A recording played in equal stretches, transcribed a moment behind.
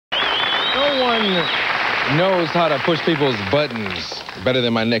No one knows how to push people's buttons better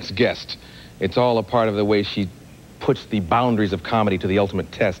than my next guest. It's all a part of the way she puts the boundaries of comedy to the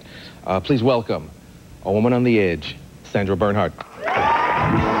ultimate test. Please welcome a woman on the edge, Sandra Bernhard.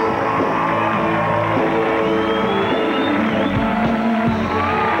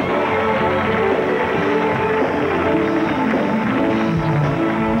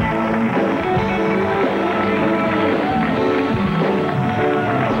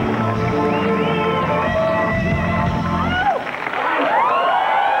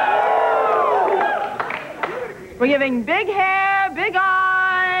 We're giving big hair, big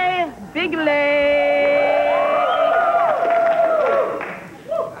eye, big leg.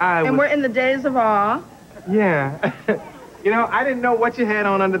 And we're in the days of awe. Yeah. You know, I didn't know what you had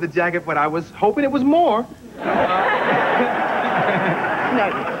on under the jacket, but I was hoping it was more. No,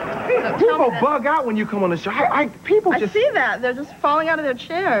 people bug out when you come on the show. People just... I see that. They're just falling out of their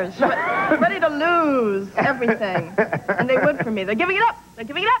chairs, ready to lose everything. And they would for me. They're giving it up. They're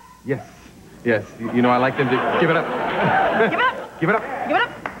giving it up. Yes. Yes, you know, I like them to give it up. Give it up. Give it up. Give it up.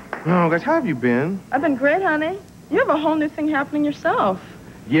 Oh, gosh, how have you been? I've been great, honey. You have a whole new thing happening yourself.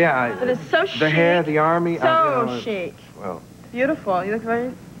 Yeah. It is so chic. The hair, the army. So you know, chic. Well. Beautiful. You look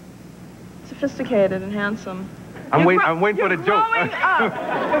very sophisticated and handsome. I'm waiting for the joke. Growing up.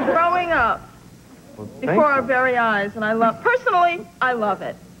 You're growing up. Well, before our very eyes, and personally, I love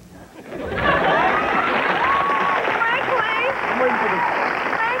it.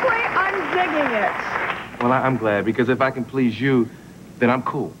 Frankly, I'm digging it. Well, I'm glad, because if I can please you, then I'm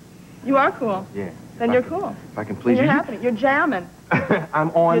cool. You are cool. Yeah. Then you're cool. If I can please you. You're happening. You're jamming. I'm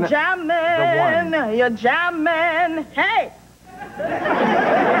on You're jamming. the one. You're jamming. Hey!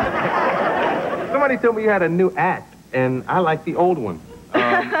 Somebody told me you had a new act, and I like the old one.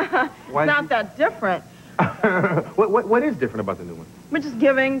 It's not that different. What is different about the new one? We're just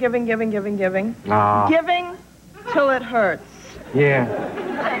giving. Ah. Giving till it hurts. Yeah.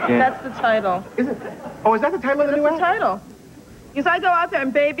 That's the title. Is it? Oh, is that the title of the new act? That's the title. Because I go out there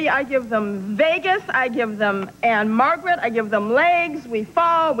and, baby, I give them Vegas, I give them Anne Margaret, I give them legs, we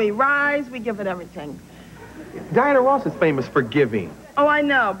fall, we rise, we give it everything. Diana Ross is famous for giving. Oh, I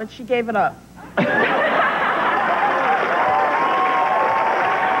know, but she gave it up. Reach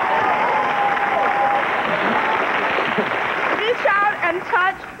out and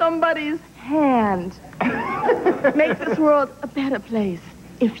touch somebody's hand. Make this world a better place,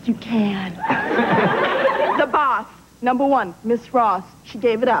 if you can. The boss. Number one, Miss Ross. She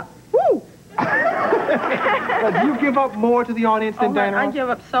gave it up. Woo! Do you give up more to the audience than Diana Ross? I give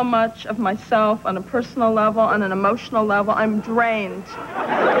up so much of myself on a personal level, on an emotional level. I'm drained. Look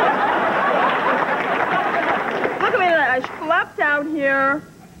at me tonight. I slept out here,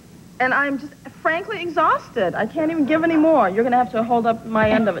 and I'm just frankly exhausted. I can't even give any more. You're going to have to hold up my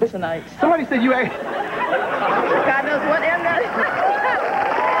end of it tonight. Somebody said you... God knows what end that is.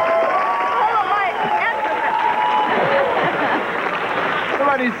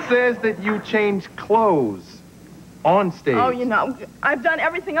 Somebody says that you change clothes on stage. Oh, you know, I've done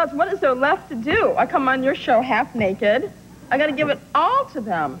everything else. What is there left to do? I come on your show half naked. I got to give it all to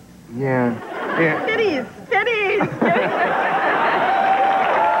them. Yeah. Titties.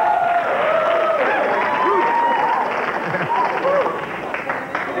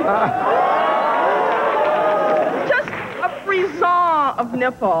 Just a frisson of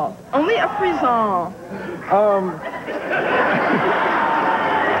nipple. Only a frisson.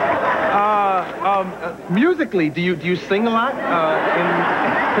 Musically, do you sing a lot in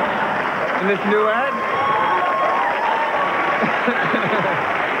this new ad?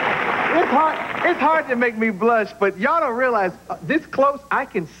 It's hard to make me blush, but y'all don't realize this close I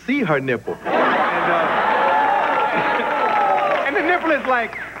can see her nipple, and the nipple is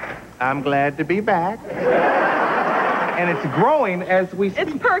like, I'm glad to be back, and it's growing as we speak.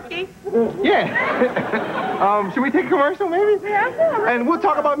 It's perky. Yeah. Should we take a commercial, maybe? Yeah. And we'll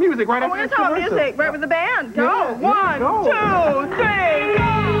talk about music right after We're this going to talk commercial. music right with the band. Go. Yeah, go. 1, 2, 3,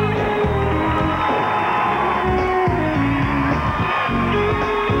 go.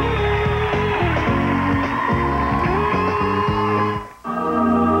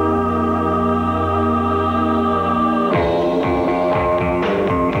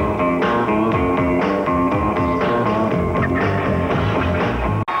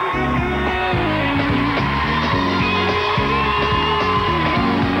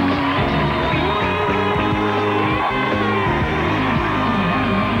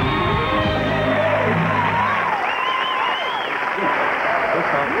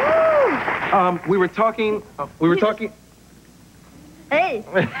 We were talking. Hey,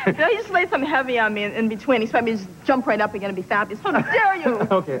 you know, he just laid something heavy on me in between. He expected me to just jump right up again and be fabulous. How dare you?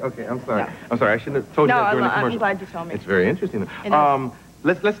 Okay, I'm sorry. No. I'm sorry, I shouldn't have told you that during the commercial. I'm glad you told me. It's very interesting. It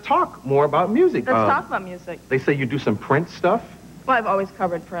is. Let's talk more about music. Let's talk about music. They say you do some Prince stuff? Well, I've always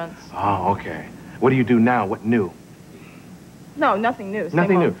covered Prince. Oh, okay. What do you do now? What new? No, nothing new.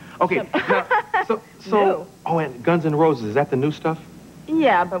 Nothing new. Okay. Now, so New. oh, and Guns N' Roses, is that the new stuff?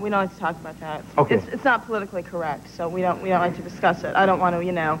 Yeah, but we don't like to talk about that. Okay. It's not politically correct, so we don't like to discuss it. I don't want to,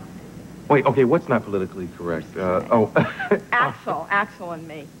 you know. Wait, okay, what's not politically correct? Axel and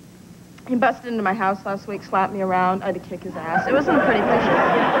me. He busted into my house last week, slapped me around. I had to kick his ass. It wasn't a pretty picture.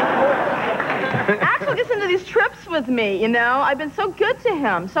 Axel gets into these trips with me, you know. I've been so good to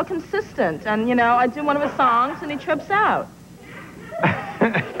him, so consistent. And, you know, I do one of his songs and he trips out.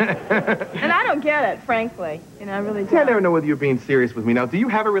 And I don't get it, frankly. You know, I really See, I don't. never know whether you're being serious with me. Now, do you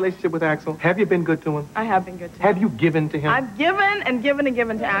have a relationship with Axel? Have you been good to him? I have been good to him. Have you given to him? I've given and given and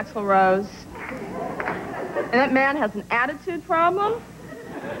given to Axl Rose. And that man has an attitude problem.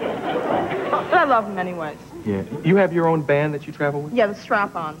 But I love him anyways. Yeah. You have your own band that you travel with? Yeah, the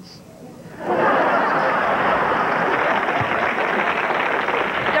Strap-Ons. They're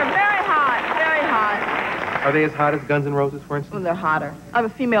very hot, very hot. Are they as hot as Guns N' Roses, for instance? Well, they're hotter. I have a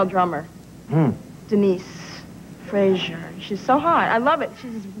female drummer, Hmm. Denise Frazier. She's so hot. I love it. She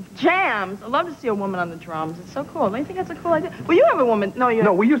just jams. I love to see a woman on the drums. It's so cool. Don't you think that's a cool idea? Well, you have a woman. No, you.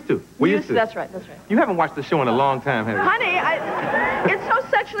 No, we used to. We used to. That's right. That's right. You haven't watched the show in a long time, have you? Honey, it's so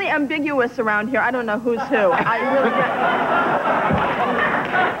sexually ambiguous around here. I don't know who's who. I really get.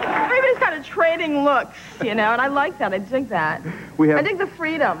 Everybody's kind of trading looks, you know, and I like that. I dig that. I dig the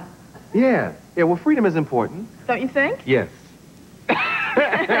freedom. Yeah. Yeah, well, freedom is important. Don't you think? Yes. They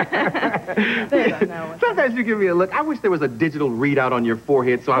don't know. Sometimes you give me a look. I wish there was a digital readout on your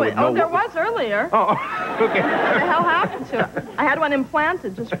forehead so I would know. Oh, there was earlier. Oh, okay. What the hell happened to it? I had one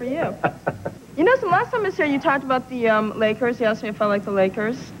implanted just for you. You know, last time I was here, you talked about the Lakers. You asked me if I like the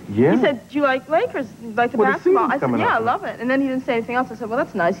Lakers. Yeah. He said, do you like Lakers? Do you like the Well, basketball? the I said, season's yeah, I coming up. love it. And then he didn't say anything else. I said, well,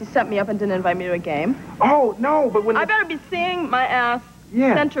 that's nice. He set me up and didn't invite me to a game. Oh, no, but when I better be seeing my ass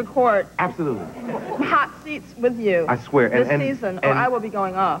Yeah. center court, Absolutely. hot seats with you. I swear. This season, or I will be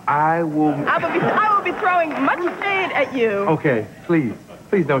going off. I will be throwing much shade at you. Okay, please.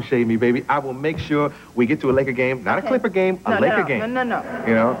 Please don't shade me, baby. I will make sure we get to a Laker game. Not a Clipper game, a Laker game. No.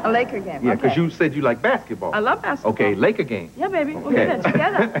 You know? A Laker game. Yeah, okay. because you said you like basketball. I love basketball. Okay, Laker game. Yeah, baby. We'll Okay. get it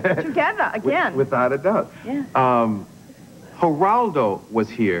together. Together again. Without a doubt. Yeah. Geraldo was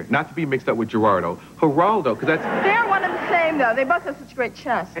here, not to be mixed up with Gerardo. Geraldo, because that's... They're one and the same, though. They both have such great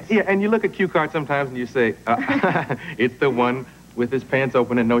chests. Yeah, and you look at cue cards sometimes and you say, it's the one with his pants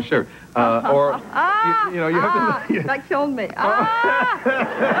open and no shirt. Or, you know, you have to... Yeah. That killed me. Wait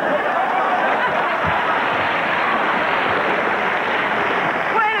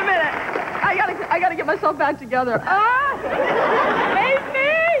a minute. I gotta get myself back together. Save me!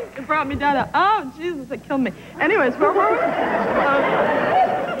 It brought me down. Oh, Jesus, it killed me. Anyways, where were we?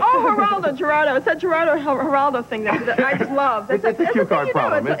 Geraldo. It's that Geraldo thing that I just love. It's a cue card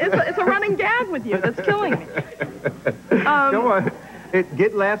problem. It's a running gag with you that's killing me. Come on.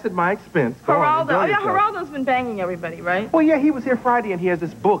 Get laughs at my expense. Go on, Geraldo. Oh, yeah, yourself. Geraldo's been banging everybody, right? Well, yeah, he was here Friday, and he has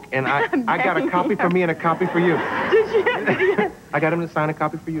this book, and I got a copy for me and a copy for you. Did you? I got him to sign a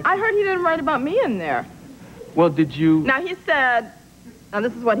copy for you. I heard he didn't write about me in there. Well, did you... Now, he said, now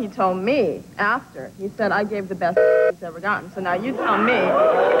this is what he told me after. He said, I gave the best he's ever gotten. So now you tell me.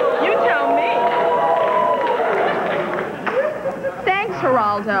 You tell me. Thanks,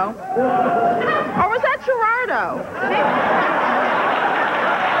 Geraldo. Or was that Gerardo?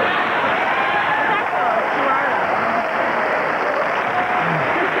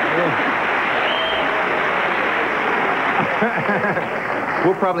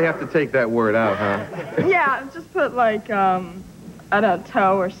 We'll probably have to take that word out, huh? Yeah, just put like, I don't know,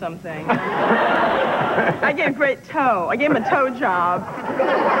 toe or something. I gave great toe. I gave him a toe job. I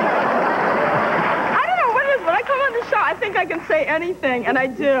don't know what it is. When I come on the show, I think I can say anything, and I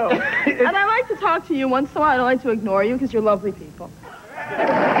do. And I like to talk to you once in a while. I don't like to ignore you because you're lovely people.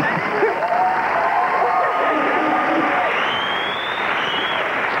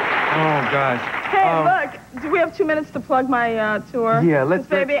 Oh, gosh. Hey, look, do we have 2 minutes to plug my tour? Yeah, let's...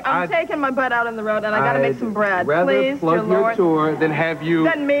 Baby, I'm taking my butt out on the road, and I got to make some bread. Please, plug dear your Lord. tour than have you...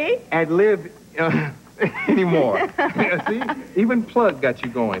 Than me? Ad-lib anymore. See? Even plug got you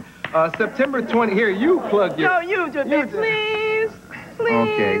going. September 20... Here, you plug your... No, you do it, baby. Please, please.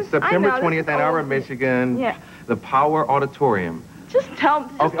 Okay, September 20th, Ann Arbor, Michigan. Yeah. The Power Auditorium. Just give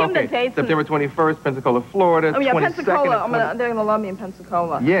them the dates. September 21st, Pensacola, Florida. Oh, yeah, 22nd Pensacola. They're going to love me in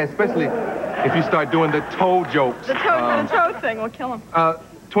Pensacola. Yeah, especially if you start doing the toe jokes. The toe thing will kill them.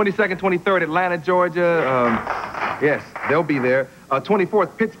 22nd, 23rd, Atlanta, Georgia. Yes, they'll be there.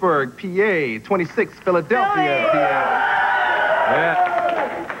 24th, Pittsburgh, PA. 26th, Philadelphia, PA.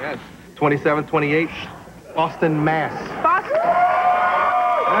 Yeah. Yes. 27th, 28th, Boston, Mass. Boston?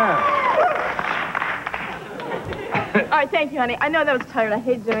 Yeah. All right, thank you, honey. I know that was tired. I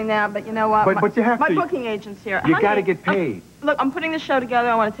hate doing that, but you know what? But you have my to. My booking agent's here. You got to get paid. Look, I'm putting this show together.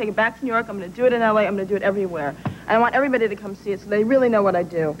 I want to take it back to New York. I'm going to do it in L.A. I'm going to do it everywhere. And I want everybody to come see it so they really know what I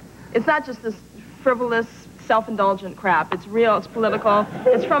do. It's not just this frivolous, self-indulgent crap. It's real. It's political.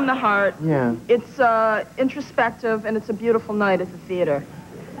 It's from the heart. Yeah. It's introspective, and it's a beautiful night at the theater.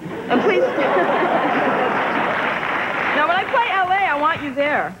 And please... Now, when I play L.A., I want you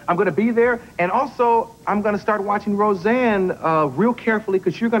there. I'm going to be there, and also, I'm going to start watching Roseanne real carefully,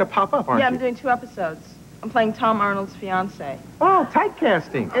 because you're going to pop up, aren't you? Yeah, I'm doing 2 episodes. I'm playing Tom Arnold's fiancé. Oh,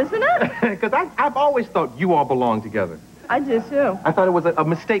 typecasting. Isn't it? Because I've always thought you all belong together. I do, too. I thought it was a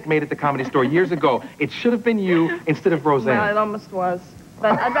mistake made at the Comedy Store years ago. It should have been you instead of Roseanne. Well, it almost was.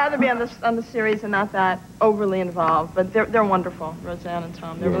 But I'd rather be on the series and not that overly involved. But they're wonderful, Roseanne and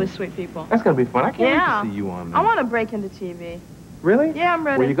Tom. They're really sweet people. That's going to be fun. I can't wait to see you on there. I want to break into TV. Really? Yeah, I'm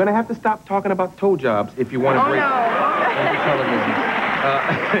ready. Well, you're going to have to stop talking about toe jobs if you want to break into television.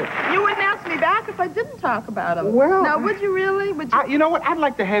 You wouldn't ask me back if I didn't talk about them. Well... Now, would you really? Would you... You know what? I'd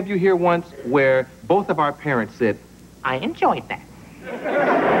like to have you here once where both of our parents said, I enjoyed that.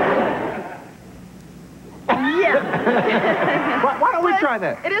 Yeah. Why don't we try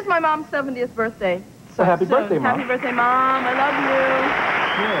that? It is my mom's 70th birthday. So happy birthday, Mom. Happy birthday, Mom. I love you.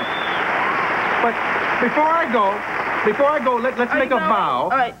 Yeah. But before I go, let's make a vow. All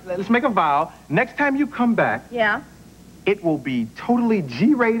right. Let's make a vow. Next time you come back, yeah, it will be totally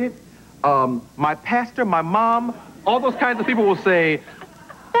G-rated. My pastor, my mom, all those kinds of people will say,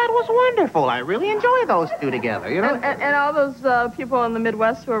 that was wonderful. I really enjoy those two together, you know? And all those people in the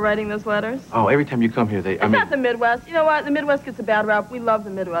Midwest who are writing those letters? Oh, every time you come here, It's not the Midwest. You know what? The Midwest gets a bad rap. We love the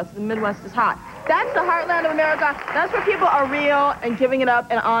Midwest. The Midwest is hot. That's the heartland of America. That's where people are real and giving it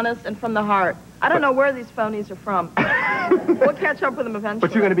up and honest and from the heart. I don't know where these phonies are from. We'll catch up with them eventually.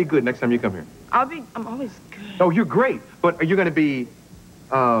 But you're going to be good next time you come here. I'm always good. Oh, you're great. But are you going to be...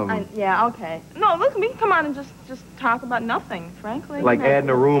 yeah, okay. No, look, we can come on and just talk about nothing, frankly. Like adding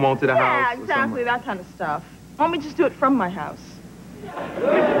a room onto the house? Yeah, exactly, that kind of stuff. Why don't we just do it from my house? I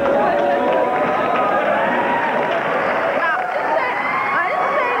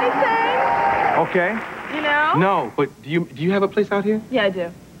didn't say anything. Okay. You know? No, but do you have a place out here? Yeah, I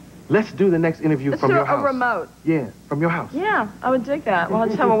do. Let's do the next interview from your house. A remote. Yeah, from your house. Yeah, I would dig that. We'll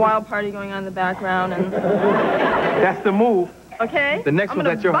just have a wild party going on in the background and... That's the move. Okay? The next one's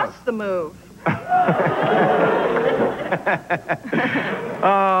at your house. I'm gonna bust the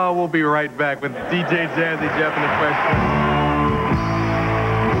move. We'll be right back with DJ Jazzy Jeff and the Fresh Prince.